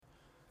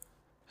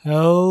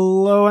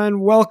Hello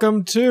and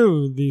welcome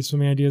to the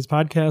Swimming Ideas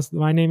Podcast.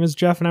 My name is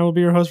Jeff and I will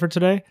be your host for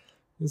today.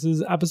 This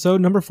is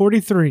episode number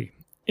 43,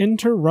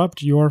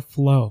 Interrupt Your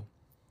Flow.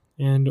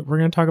 And we're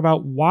going to talk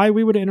about why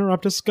we would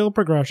interrupt a skill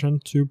progression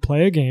to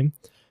play a game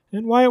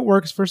and why it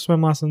works for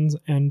swim lessons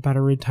and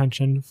better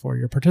retention for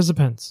your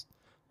participants.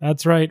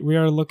 That's right, we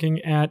are looking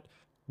at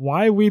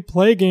why we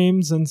play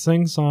games and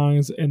sing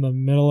songs in the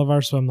middle of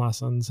our swim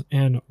lessons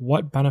and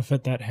what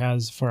benefit that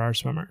has for our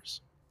swimmers.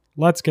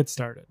 Let's get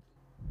started.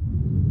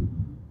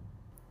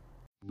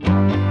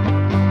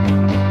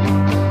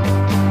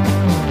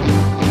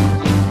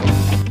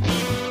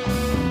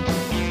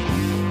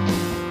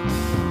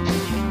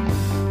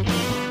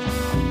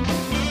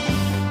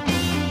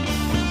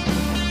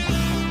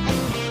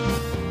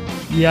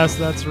 Yes,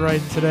 that's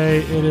right. Today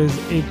it is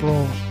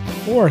April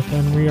 4th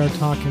and we are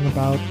talking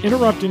about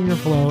interrupting your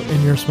flow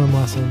in your swim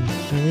lessons.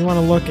 And we want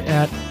to look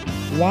at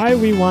why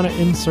we want to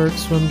insert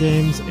swim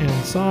games and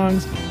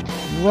songs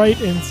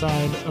right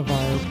inside of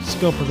our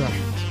skill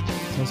progressions.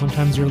 So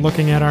sometimes you're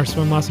looking at our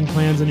swim lesson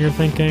plans and you're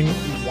thinking,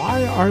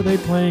 why are they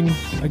playing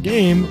a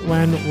game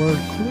when we're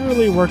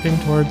clearly working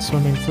towards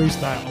swimming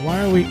freestyle?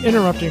 Why are we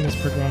interrupting this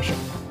progression?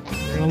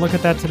 We're going to look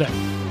at that today.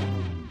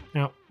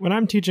 Now, when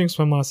I'm teaching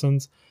swim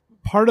lessons,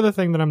 part of the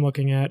thing that I'm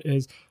looking at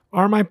is,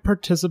 are my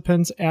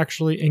participants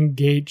actually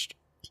engaged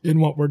in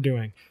what we're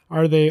doing?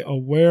 Are they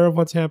aware of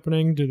what's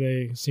happening? Do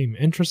they seem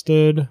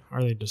interested?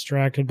 Are they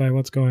distracted by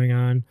what's going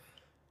on?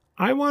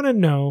 I want to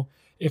know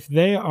if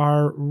they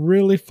are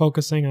really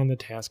focusing on the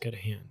task at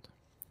hand.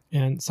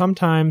 And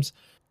sometimes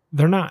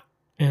they're not.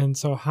 And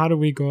so how do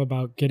we go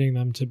about getting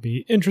them to be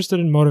interested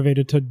and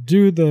motivated to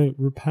do the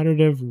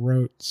repetitive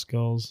rote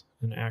skills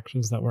and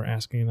actions that we're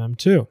asking them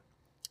to?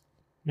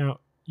 Now,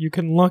 you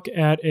can look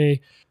at here's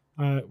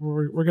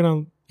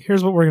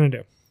what we're going to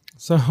do.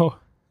 So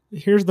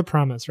here's the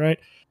premise, right?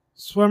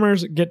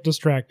 Swimmers get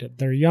distracted.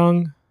 They're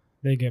young.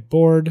 They get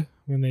bored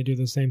when they do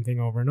the same thing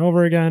over and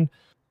over again.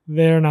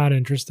 They're not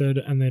interested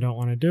and they don't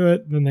want to do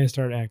it, then they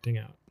start acting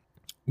out.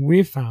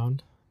 We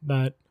found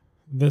that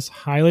this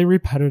highly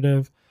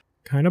repetitive,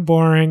 kind of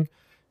boring,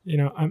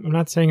 I'm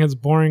not saying it's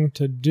boring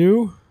to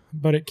do,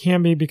 but it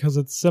can be because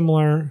it's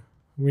similar.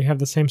 We have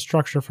the same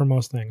structure for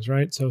most things,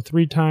 right? So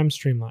 3 times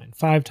streamline,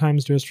 5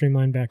 times do a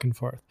streamline back and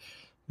forth.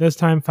 This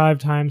time, 5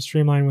 times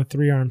streamline with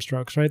 3 arm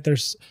strokes, right?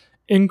 There's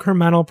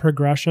incremental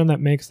progression that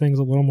makes things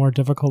a little more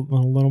difficult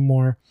and a little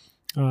more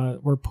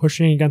we're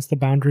pushing against the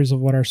boundaries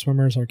of what our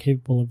swimmers are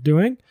capable of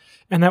doing.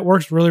 And that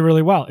works really,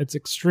 really well. It's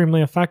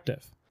extremely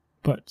effective.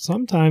 But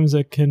sometimes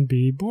it can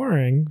be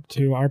boring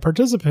to our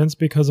participants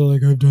because they're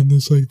like, I've done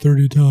this like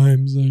 30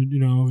 times and,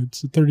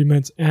 it's 30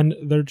 minutes. And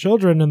they're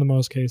children in the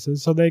most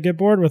cases, so they get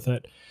bored with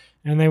it.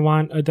 And they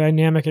want a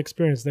dynamic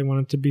experience. They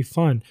want it to be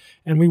fun.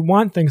 And we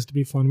want things to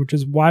be fun, which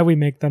is why we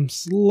make them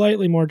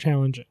slightly more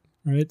challenging,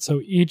 right? So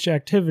each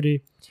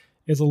activity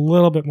is a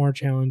little bit more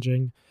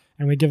challenging.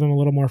 And we give them a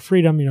little more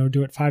freedom,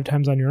 do it 5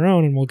 times on your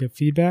own and we'll get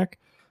feedback.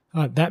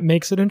 That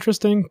makes it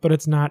interesting, but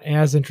it's not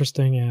as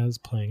interesting as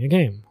playing a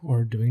game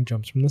or doing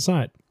jumps from the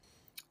side.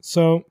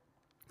 So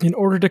in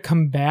order to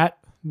combat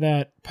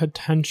that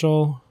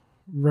potential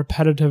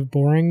repetitive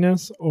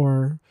boringness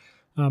or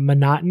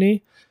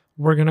monotony,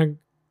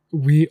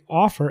 we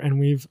offer and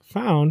we've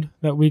found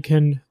that we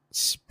can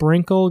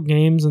sprinkle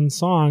games and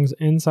songs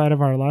inside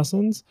of our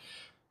lessons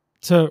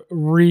to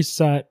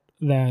reset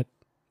that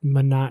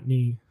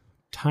monotony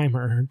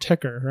timer or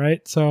ticker,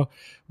 right? So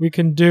we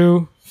can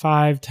do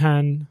 5,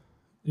 10,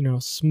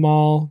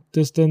 small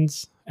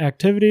distance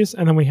activities,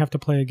 and then we have to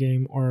play a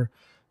game or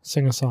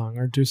sing a song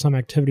or do some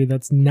activity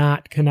that's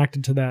not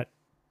connected to that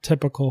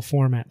typical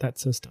format, that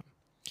system,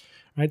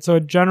 right? So a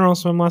general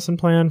swim lesson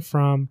plan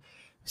from,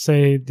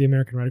 say, the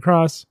American Red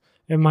Cross,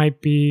 it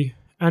might be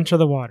enter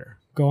the water,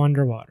 go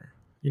underwater,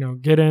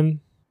 get in,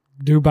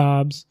 do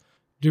bobs,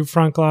 do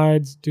front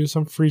glides, do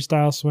some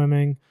freestyle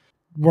swimming,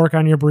 work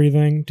on your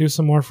breathing, do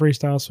some more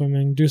freestyle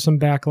swimming, do some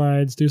back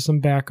glides, do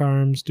some back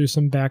arms, do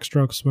some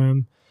backstroke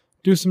swim,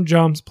 do some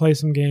jumps, play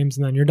some games,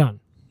 and then you're done,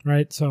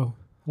 right? So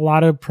a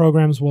lot of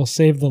programs will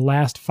save the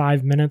last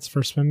 5 minutes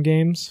for swim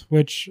games,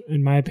 which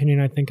in my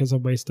opinion, I think is a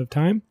waste of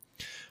time.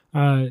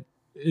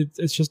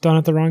 It's just done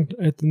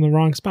in the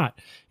wrong spot.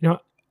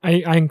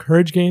 I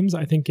encourage games.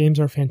 I think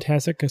games are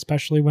fantastic,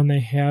 especially when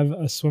they have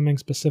a swimming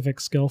specific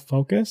skill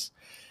focus.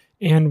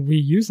 And we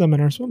use them in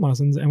our swim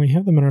lessons and we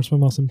have them in our swim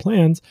lesson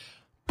plans,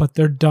 but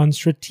they're done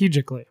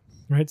strategically,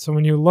 right? So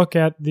when you look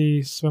at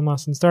the swim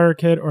lesson starter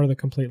kit or the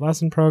complete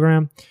lesson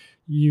program,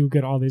 you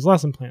get all these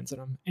lesson plans in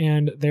them.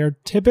 And they're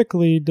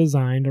typically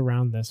designed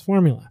around this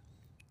formula.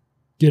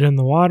 Get in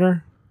the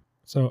water,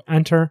 so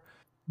enter,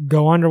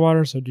 go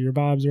underwater, so do your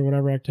bobs or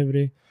whatever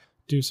activity,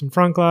 do some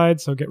front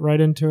glides, so get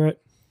right into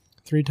it,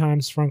 3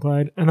 times front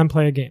glide, and then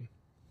play a game.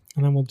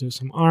 And then we'll do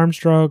some arm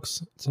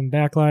strokes, some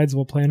back glides,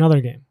 we'll play another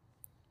game.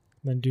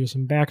 Then do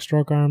some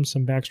backstroke arms,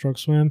 some backstroke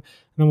swim, and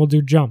then we'll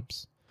do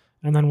jumps.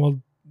 And then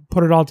we'll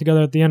put it all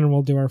together at the end and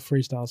we'll do our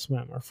freestyle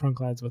swim or front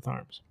glides with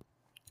arms.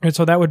 And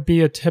so that would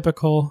be a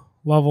typical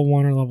level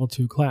 1 or level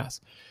 2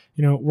 class.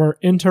 We're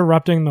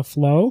interrupting the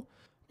flow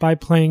by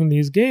playing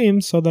these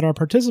games so that our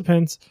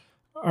participants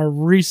are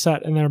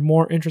reset and they're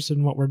more interested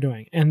in what we're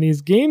doing. And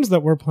these games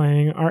that we're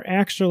playing are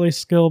actually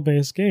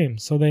skill-based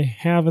games, so they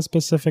have a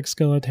specific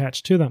skill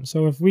attached to them.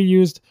 So if we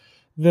used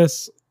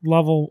this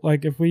level,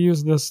 like if we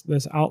use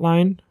this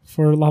outline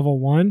for level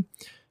 1,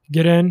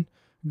 get in,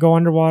 go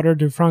underwater,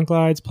 do front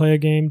glides, play a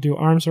game, do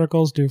arm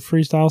circles, do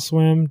freestyle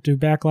swim, do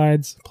back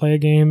glides, play a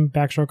game,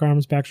 backstroke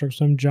arms, backstroke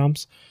swim,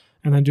 jumps,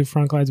 and then do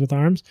front glides with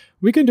arms.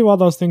 We can do all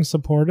those things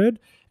supported.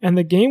 And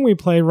the game we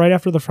play right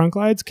after the front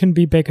glides can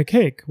be Bake a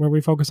Cake, where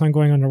we focus on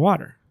going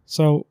underwater.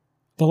 So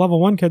the level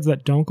 1 kids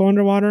that don't go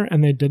underwater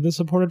and they did the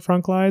supported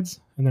front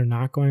glides and they're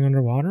not going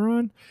underwater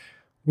on,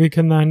 we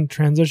can then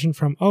transition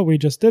from, oh, we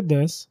just did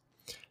this.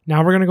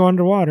 Now we're going to go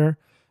underwater,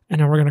 and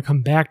then we're going to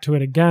come back to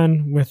it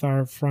again with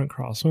our front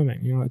crawl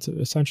swimming. It's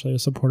essentially a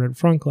supported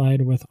front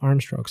glide with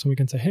arm strokes. And we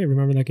can say, hey,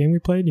 remember that game we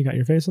played? You got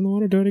your face in the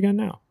water? Do it again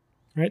now.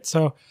 Right?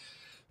 So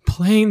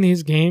playing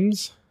these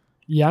games,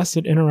 yes,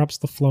 it interrupts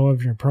the flow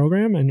of your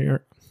program and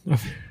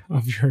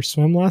of your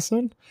swim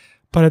lesson,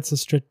 but it's a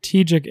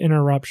strategic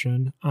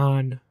interruption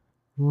on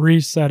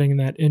resetting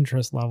that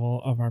interest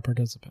level of our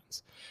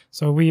participants.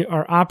 So we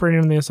are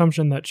operating on the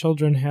assumption that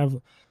children have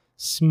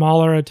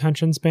smaller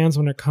attention spans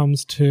when it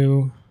comes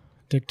to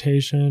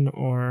dictation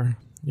or,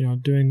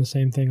 doing the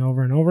same thing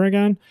over and over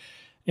again.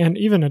 And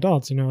even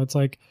adults, it's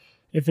like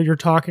if you're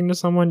talking to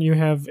someone, you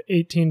have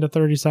 18 to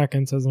 30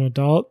 seconds as an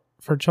adult.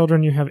 For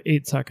children, you have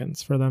 8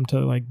 seconds for them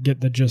to get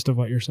the gist of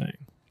what you're saying,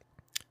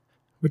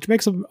 which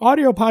makes an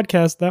audio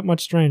podcast that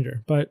much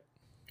stranger, but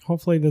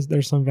hopefully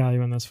there's some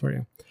value in this for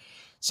you.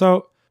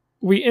 So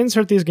we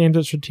insert these games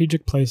at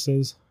strategic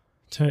places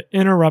to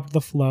interrupt the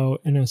flow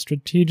in a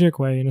strategic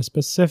way, in a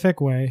specific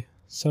way,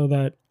 so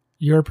that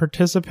your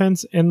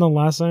participants in the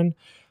lesson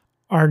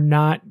are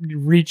not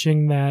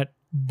reaching that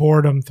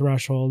boredom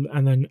threshold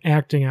and then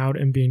acting out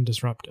and being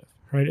disruptive,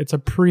 right? It's a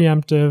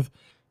preemptive,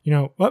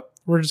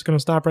 we're just going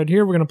to stop right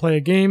here. We're going to play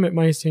a game. It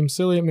might seem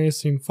silly. It may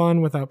seem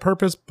fun without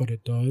purpose, but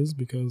it does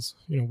because,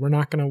 we're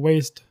not going to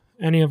waste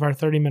any of our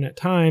 30-minute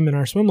time in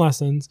our swim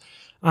lessons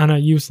on a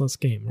useless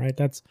game, right?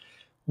 That's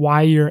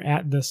why you're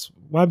at this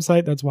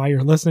website. That's why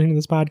you're listening to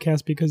this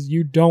podcast, because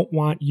you don't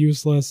want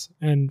useless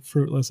and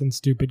fruitless and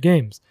stupid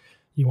games.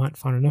 You want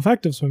fun and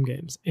effective swim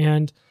games.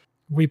 And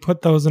we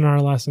put those in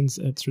our lessons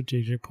at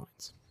strategic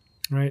points,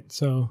 right?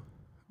 So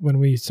when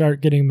we start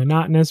getting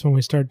monotonous, when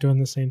we start doing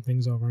the same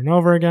things over and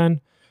over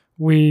again,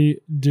 we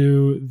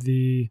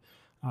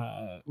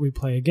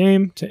play a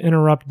game to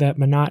interrupt that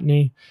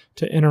monotony,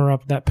 to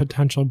interrupt that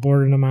potential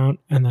boredom amount,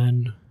 and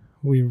then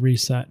we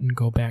reset and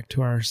go back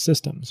to our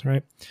systems,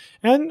 right?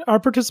 And our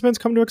participants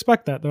come to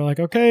expect that. They're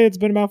like, okay, it's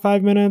been about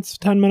 5 minutes,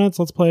 10 minutes,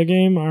 let's play a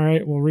game. All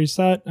right, we'll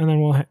reset, and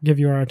then we'll give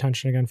you our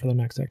attention again for the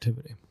next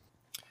activity.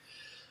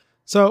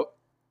 So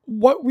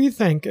what we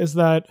think is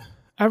that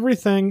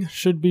everything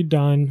should be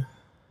done,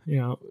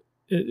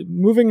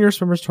 moving your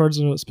swimmers towards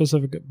a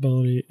specific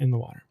ability in the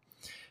water.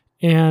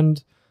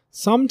 And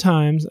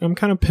sometimes, I'm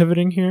kind of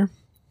pivoting here,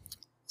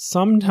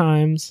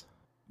 sometimes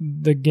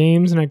the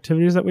games and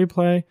activities that we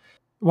play,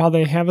 while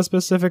they have a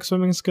specific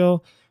swimming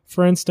skill,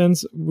 for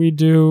instance, we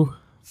do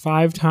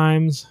 5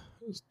 times,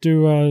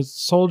 do a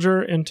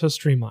soldier into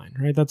streamline,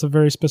 right? That's a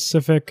very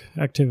specific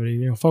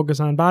activity. Focus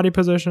on body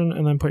position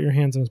and then put your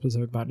hands in a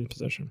specific body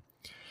position.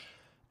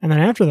 And then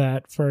after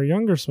that, for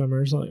younger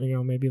swimmers,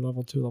 maybe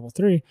level 2, level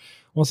 3,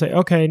 we'll say,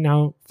 okay,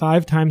 now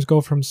 5 times go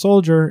from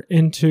soldier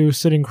into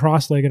sitting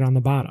cross-legged on the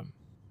bottom.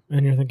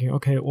 And you're thinking,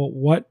 okay, well,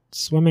 what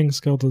swimming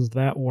skill does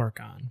that work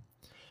on?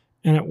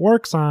 And it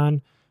works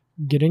on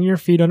getting your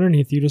feet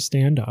underneath you to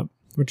stand up,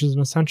 which is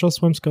an essential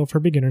swim skill for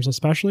beginners,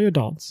 especially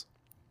adults.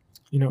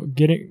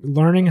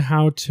 Learning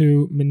how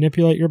to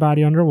manipulate your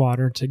body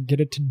underwater to get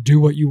it to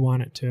do what you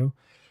want it to.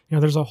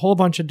 There's a whole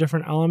bunch of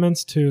different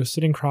elements to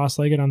sitting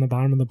cross-legged on the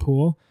bottom of the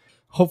pool,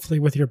 hopefully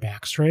with your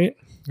back straight,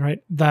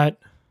 right? That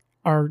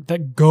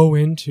go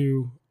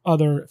into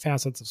other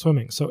facets of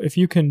swimming. So if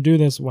you can do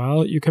this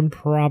well, you can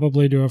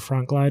probably do a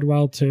front glide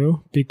well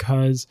too,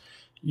 because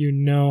you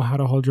know how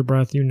to hold your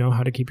breath, you know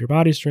how to keep your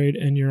body straight,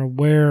 and you're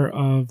aware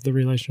of the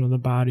relation of the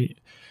body,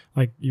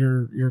 like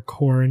your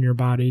core and your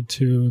body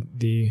to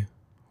the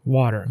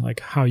water,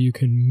 like how you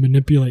can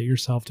manipulate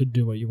yourself to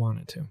do what you want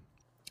it to.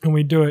 And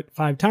we do it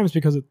 5 times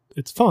because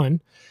it's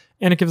fun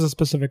and it gives a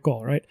specific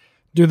goal, right?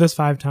 Do this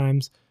 5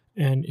 times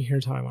and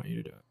here's how I want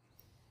you to do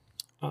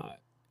it.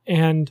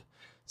 And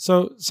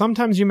so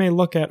sometimes you may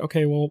look at,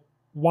 okay, well,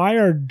 why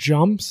are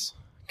jumps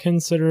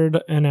considered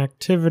an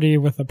activity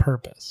with a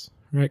purpose,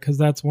 right? Because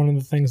that's one of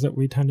the things that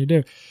we tend to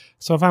do.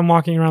 So if I'm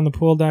walking around the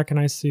pool deck and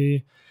I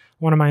see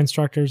one of my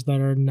instructors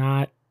that are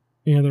not,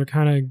 they're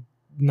kind of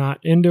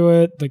not into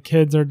it, the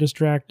kids are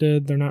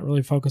distracted, they're not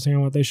really focusing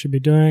on what they should be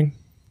doing,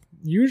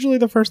 usually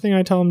the first thing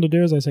I tell them to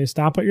do is I say,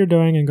 stop what you're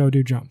doing and go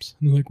do jumps.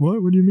 And they're like,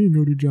 what? What do you mean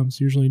go do jumps?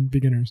 Usually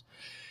beginners.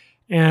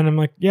 And I'm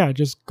like, yeah,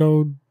 just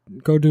go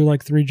do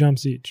like 3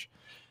 jumps each.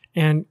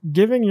 And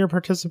giving your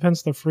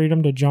participants the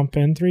freedom to jump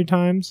in 3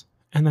 times,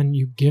 and then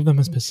you give them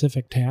a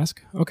specific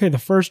task. Okay, the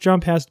first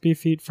jump has to be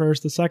feet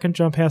first. The second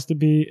jump has to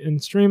be in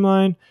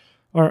streamline.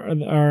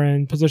 or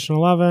in position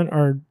 11,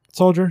 or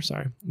soldier,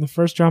 sorry. The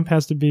first jump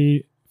has to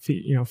be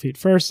feet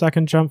first,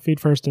 second jump, feet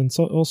first and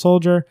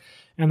soldier,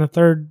 and the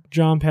third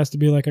jump has to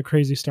be like a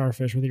crazy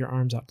starfish with your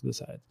arms out to the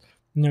side.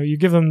 You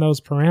give them those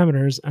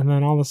parameters, and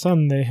then all of a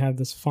sudden they have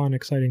this fun,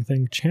 exciting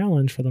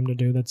challenge for them to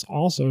do that's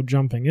also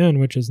jumping in,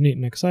 which is neat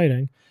and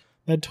exciting.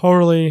 That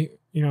totally,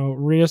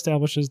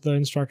 reestablishes the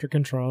instructor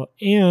control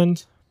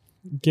and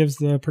gives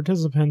the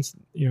participants,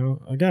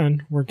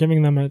 again, we're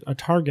giving them a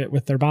target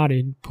with their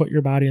body. Put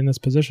your body in this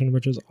position,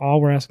 which is all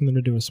we're asking them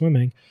to do with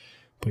swimming.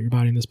 Put your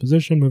body in this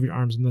position, move your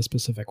arms in this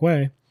specific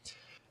way.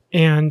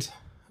 And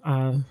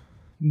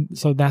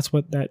so that's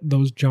what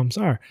those jumps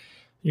are.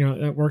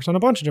 That works on a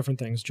bunch of different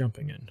things.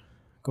 Jumping in,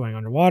 going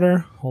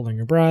underwater, holding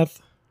your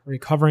breath,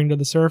 recovering to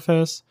the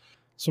surface,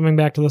 swimming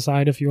back to the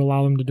side if you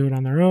allow them to do it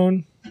on their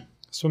own,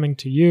 swimming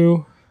to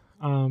you,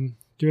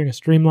 doing a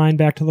streamline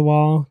back to the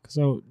wall.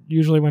 So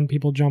usually when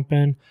people jump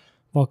in,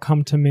 they'll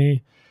come to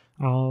me.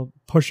 I'll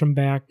push them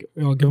back.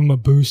 I'll give them a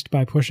boost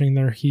by pushing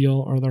their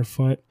heel or their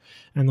foot,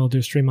 and they'll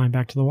do streamline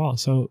back to the wall.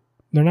 So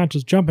they're not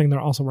just jumping,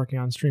 they're also working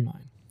on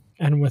streamline.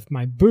 And with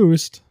my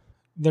boost,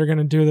 they're going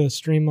to do the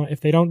streamline.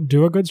 If they don't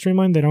do a good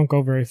streamline, they don't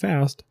go very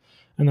fast,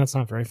 and that's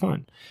not very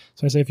fun.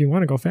 So I say, if you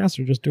want to go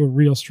faster, just do a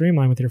real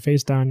streamline with your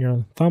face down,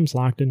 your thumbs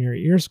locked, and your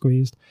ear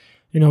squeezed,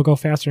 and you'll go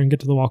faster and get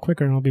to the wall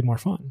quicker, and it'll be more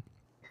fun.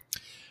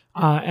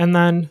 And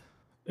then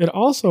it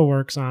also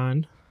works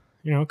on,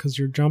 because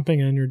you're jumping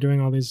in, you're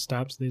doing all these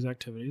steps, these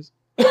activities.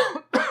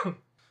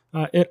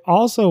 It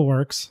also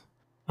works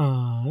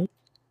on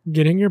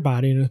getting your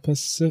body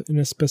in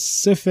a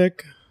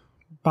specific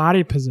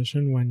body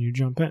position when you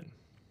jump in.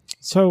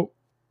 So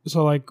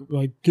like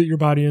get your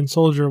body in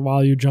soldier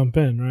while you jump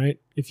in, right?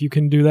 If you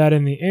can do that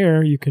in the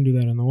air, you can do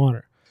that in the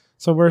water.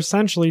 So we're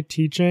essentially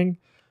teaching,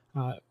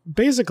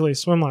 basically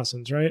swim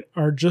lessons, right,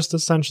 are just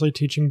essentially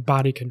teaching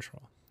body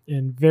control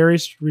in very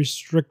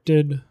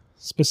restricted,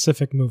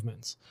 specific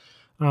movements.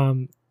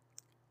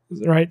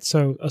 Right?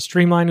 So a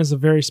streamline is a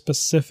very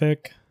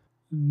specific,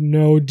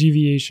 no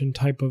deviation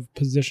type of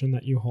position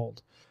that you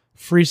hold.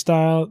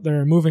 Freestyle, there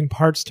are moving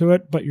parts to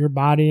it, but your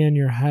body and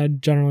your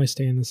head generally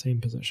stay in the same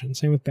position.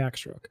 Same with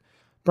backstroke.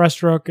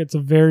 Breaststroke, it's a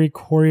very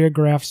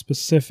choreographed,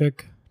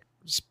 specific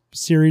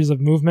series of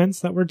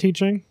movements that we're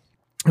teaching.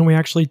 And we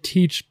actually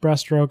teach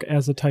breaststroke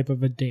as a type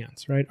of a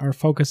dance, right? Our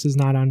focus is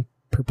not on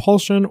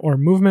propulsion or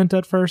movement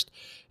at first.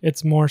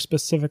 It's more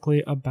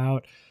specifically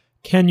about,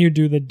 can you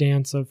do the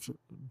dance of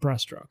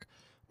breaststroke?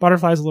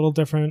 Butterfly is a little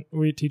different.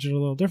 We teach it a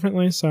little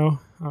differently. So,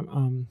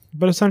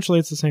 but essentially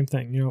it's the same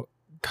thing.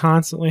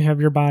 Constantly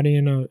have your body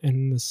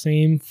in the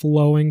same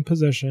flowing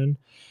position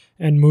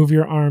and move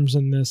your arms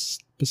in this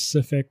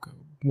specific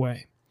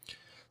way.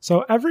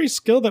 So every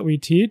skill that we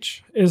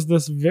teach is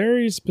this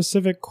very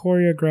specific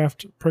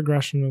choreographed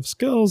progression of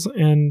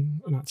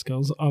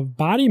of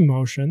body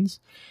motions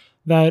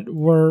that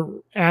we're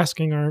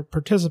asking our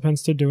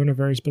participants to do in a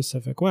very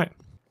specific way.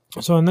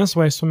 So in this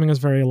way, swimming is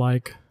very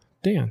like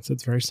dance.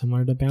 It's very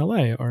similar to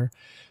ballet or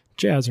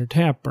jazz or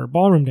tap or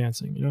ballroom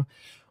dancing,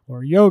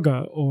 or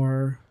yoga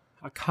or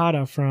a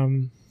kata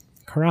from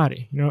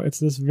karate. It's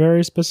this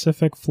very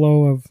specific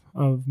flow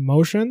of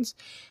motions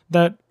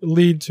that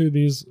lead to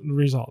these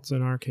results.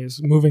 In our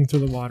case, moving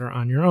through the water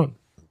on your own.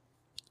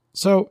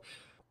 So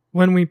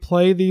when we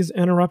play these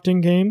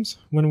interrupting games,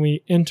 when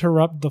we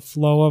interrupt the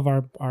flow of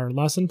our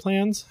lesson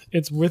plans,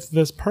 it's with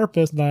this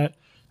purpose that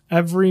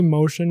every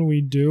motion we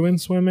do in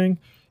swimming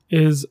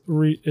is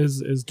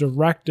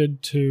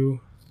directed to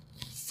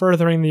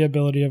furthering the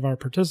ability of our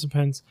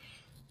participants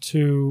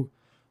to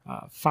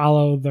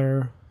follow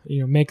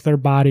make their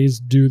bodies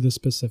do the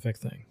specific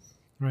thing,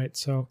 right?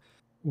 So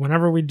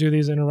whenever we do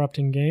these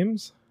interrupting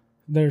games,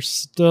 they're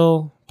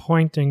still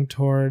pointing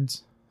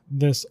towards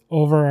this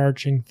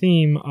overarching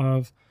theme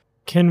of,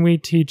 can we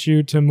teach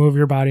you to move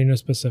your body in a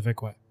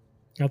specific way?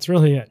 That's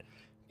really it.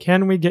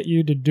 Can we get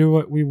you to do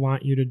what we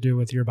want you to do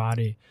with your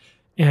body,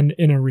 and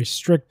in a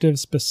restrictive,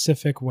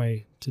 specific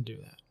way to do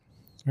that,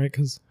 right?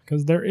 Because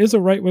there is a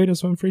right way to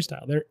swim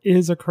freestyle. There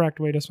is a correct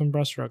way to swim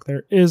breaststroke.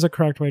 There is a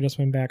correct way to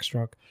swim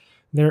backstroke.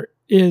 There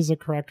is a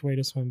correct way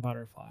to swim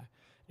butterfly.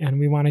 And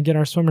we want to get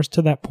our swimmers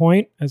to that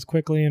point as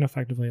quickly and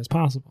effectively as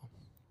possible.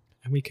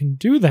 And we can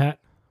do that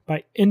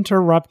by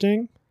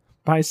interrupting,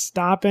 by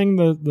stopping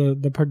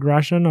the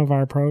progression of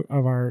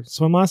our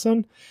swim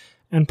lesson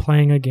and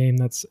playing a game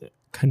that's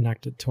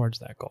connected towards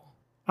that goal.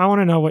 I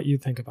want to know what you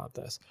think about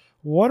this.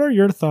 What are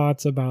your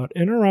thoughts about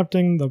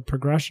interrupting the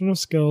progression of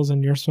skills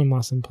in your swim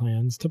lesson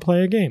plans to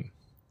play a game?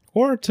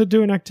 Or to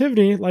do an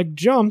activity like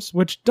jumps,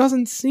 which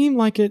doesn't seem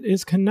like it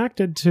is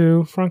connected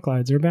to front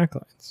glides or back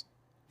glides?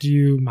 Do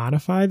you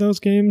modify those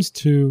games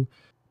to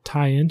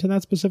tie into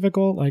that specific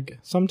goal? Like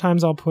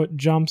sometimes I'll put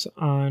jumps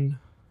on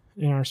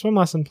in our swim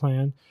lesson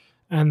plan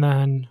and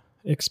then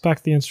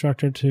expect the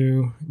instructor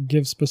to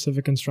give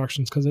specific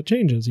instructions, because it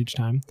changes each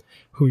time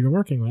who you're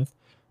working with,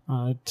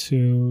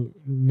 to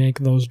make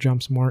those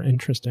jumps more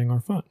interesting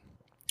or fun.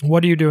 What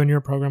do you do in your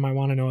program? I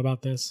want to know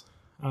about this.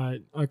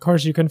 Of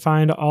course, you can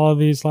find all of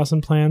these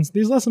lesson plans.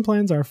 These lesson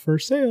plans are for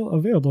sale,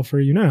 available for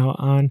you now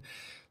on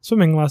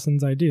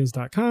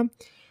swimminglessonsideas.com,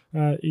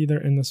 either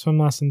in the Swim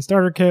Lesson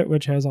Starter Kit,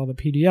 which has all the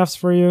PDFs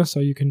for you, so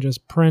you can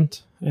just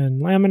print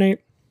and laminate,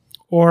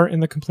 or in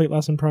the Complete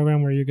Lesson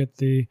Program, where you get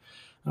the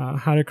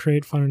How to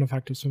Create Fun and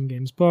Effective Swim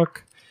Games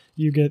book.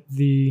 You get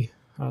the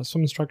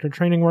Swim Instructor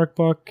Training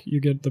Workbook. You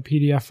get the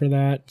PDF for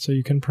that, so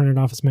you can print it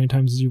off as many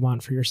times as you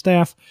want for your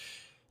staff.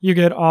 You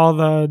get all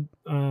the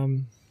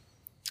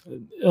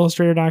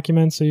Illustrator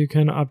documents, so you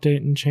can update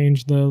and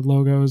change the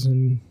logos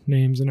and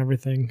names and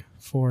everything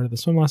for the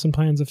swim lesson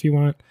plans if you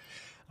want.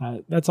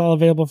 That's all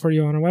available for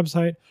you on our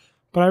website.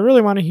 But I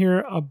really want to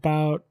hear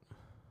about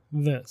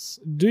this.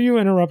 Do you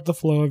interrupt the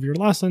flow of your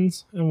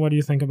lessons, and what do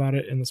you think about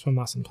it in the swim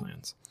lesson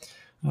plans?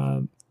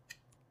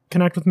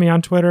 Connect with me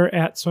on Twitter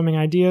at Swimming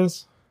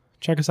Ideas.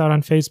 Check us out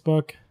on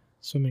Facebook,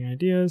 Swimming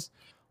Ideas,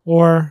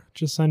 or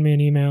just send me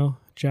an email,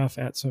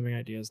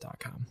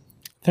 jeff@swimmingideas.com.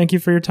 Thank you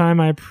for your time.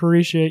 I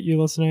appreciate you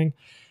listening,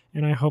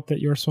 and I hope that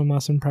your swim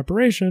lesson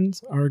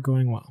preparations are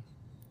going well.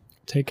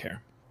 Take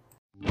care.